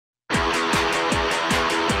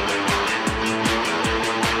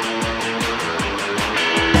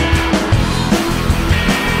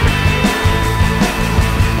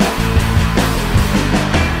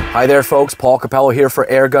Hi there folks, Paul Capello here for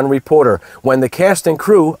Airgun Reporter. When the cast and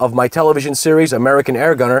crew of my television series American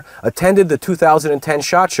Airgunner attended the 2010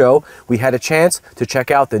 SHOT Show, we had a chance to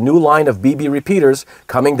check out the new line of BB repeaters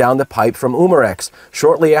coming down the pipe from Umarex.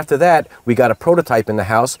 Shortly after that, we got a prototype in the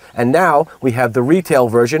house, and now we have the retail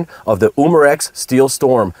version of the Umarex Steel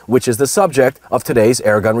Storm, which is the subject of today's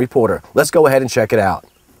Airgun Reporter. Let's go ahead and check it out.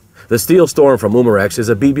 The Steel Storm from Umarex is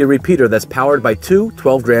a BB repeater that's powered by two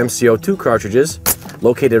 12-gram CO2 cartridges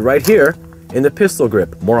located right here in the pistol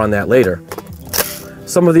grip. More on that later.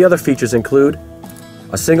 Some of the other features include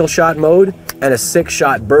a single shot mode and a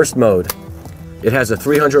 6-shot burst mode. It has a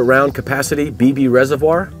 300 round capacity BB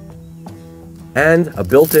reservoir and a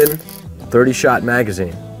built-in 30-shot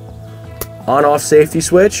magazine. On-off safety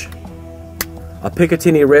switch, a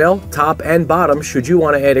Picatinny rail, top and bottom, should you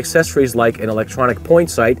want to add accessories like an electronic point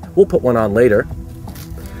sight. We'll put one on later.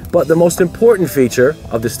 But the most important feature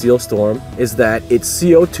of the Steel Storm is that it's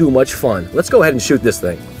CO2 much fun. Let's go ahead and shoot this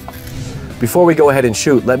thing. Before we go ahead and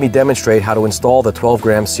shoot, let me demonstrate how to install the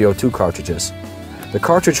 12-gram CO2 cartridges. The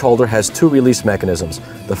cartridge holder has two release mechanisms.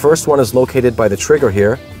 The first one is located by the trigger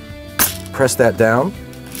here. Press that down.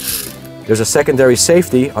 There's a secondary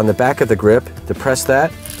safety on the back of the grip. To press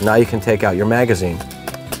that, now you can take out your magazine.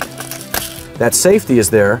 That safety is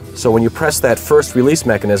there, so when you press that first release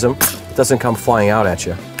mechanism, it doesn't come flying out at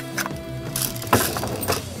you.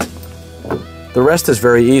 The rest is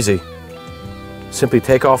very easy. Simply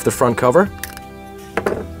take off the front cover,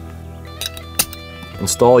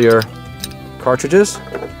 install your cartridges.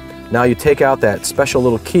 Now you take out that special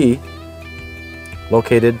little key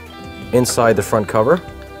located inside the front cover.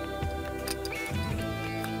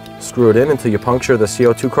 Screw it in until you puncture the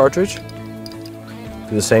CO2 cartridge.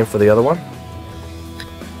 Do the same for the other one.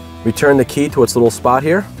 Return the key to its little spot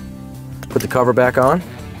here. Put the cover back on.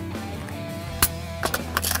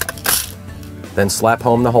 Then slap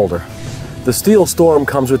home the holder. The Steel Storm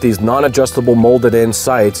comes with these non-adjustable molded-in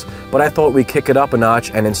sights, but I thought we'd kick it up a notch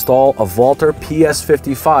and install a Walther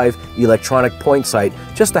PS55 electronic point sight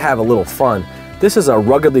just to have a little fun. This is a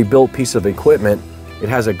ruggedly built piece of equipment. It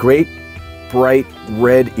has a great bright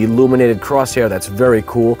red illuminated crosshair that's very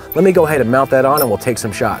cool. Let me go ahead and mount that on and we'll take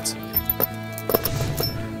some shots.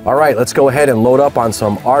 All right, let's go ahead and load up on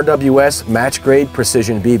some RWS match grade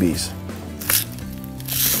precision BBs.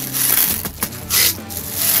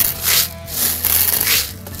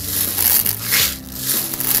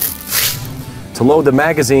 To load the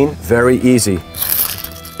magazine, very easy.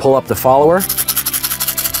 Pull up the follower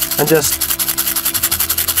and just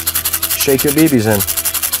shake your BBs in.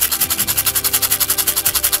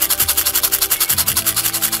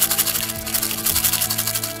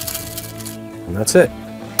 And that's it.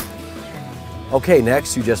 Okay,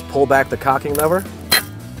 next you just pull back the cocking lever,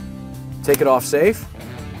 take it off safe,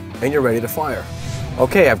 and you're ready to fire.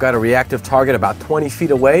 Okay, I've got a reactive target about 20 feet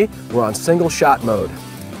away. We're on single shot mode.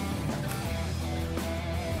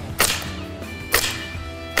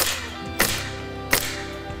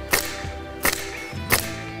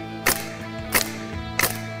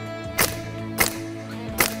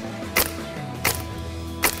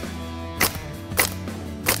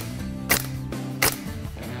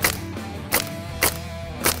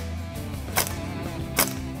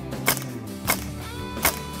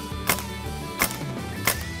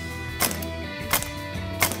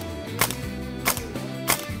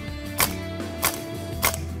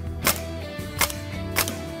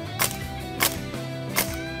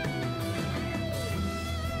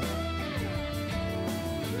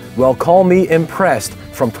 Well, call me impressed.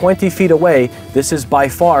 From 20 feet away, this is by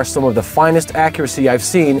far some of the finest accuracy I've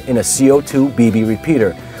seen in a CO2 BB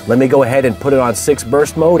repeater. Let me go ahead and put it on 6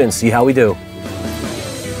 burst mode and see how we do.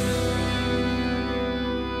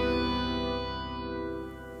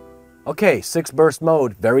 Okay, 6 burst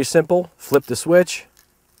mode, very simple. Flip the switch,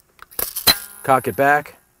 cock it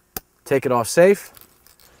back, take it off safe,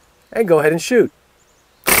 and go ahead and shoot.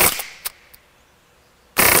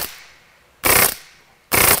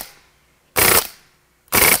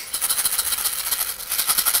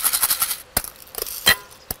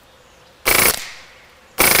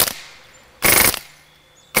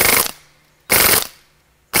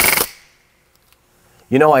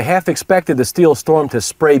 You know, I half expected the Steel Storm to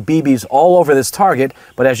spray BBs all over this target,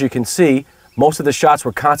 but as you can see, most of the shots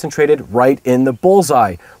were concentrated right in the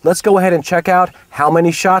bullseye. Let's go ahead and check out how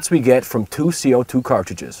many shots we get from 2 CO2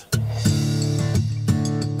 cartridges.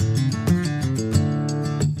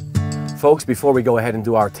 Folks, before we go ahead and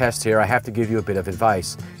do our test here, I have to give you a bit of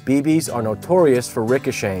advice. BBs are notorious for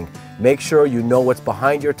ricocheting. Make sure you know what's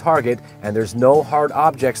behind your target and there's no hard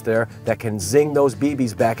objects there that can zing those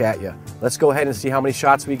BBs back at you. Let's go ahead and see how many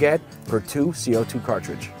shots we get per 2 CO2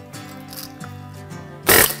 cartridge.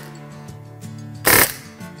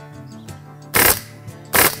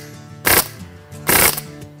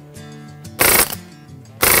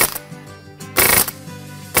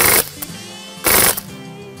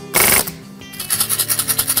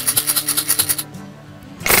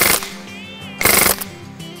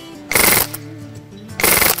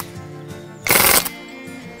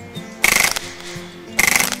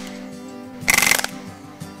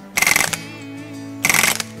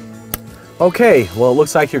 Okay, well, it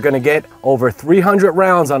looks like you're going to get over 300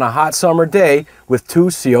 rounds on a hot summer day with 2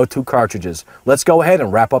 CO2 cartridges. Let's go ahead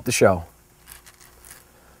and wrap up the show.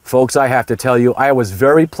 Folks, I have to tell you, I was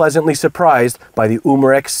very pleasantly surprised by the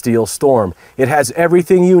Umarex Steel Storm. It has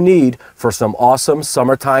everything you need for some awesome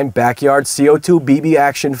summertime backyard CO2 BB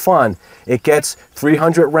action fun. It gets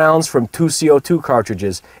 300 rounds from 2 CO2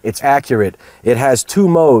 cartridges. It's accurate. It has 2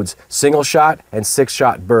 modes, single shot and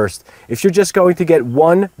 6-shot burst. If you're just going to get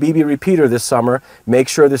 1 BB repeater this summer, make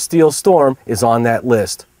sure the Steel Storm is on that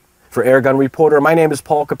list. For Airgun Reporter, my name is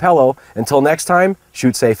Paul Capello. Until next time,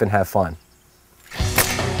 shoot safe and have fun.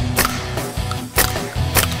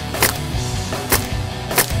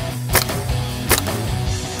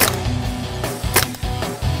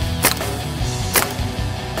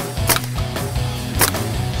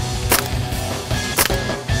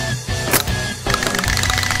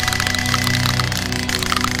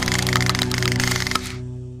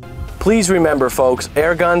 Please remember, folks,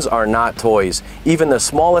 air guns are not toys. Even the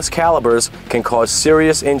smallest calibers can cause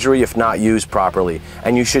serious injury if not used properly,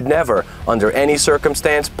 and you should never, under any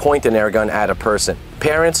circumstance, point an air gun at a person.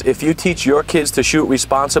 Parents, if you teach your kids to shoot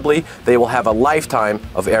responsibly, they will have a lifetime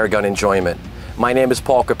of air gun enjoyment. My name is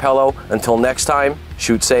Paul Capello. Until next time,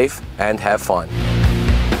 shoot safe and have fun.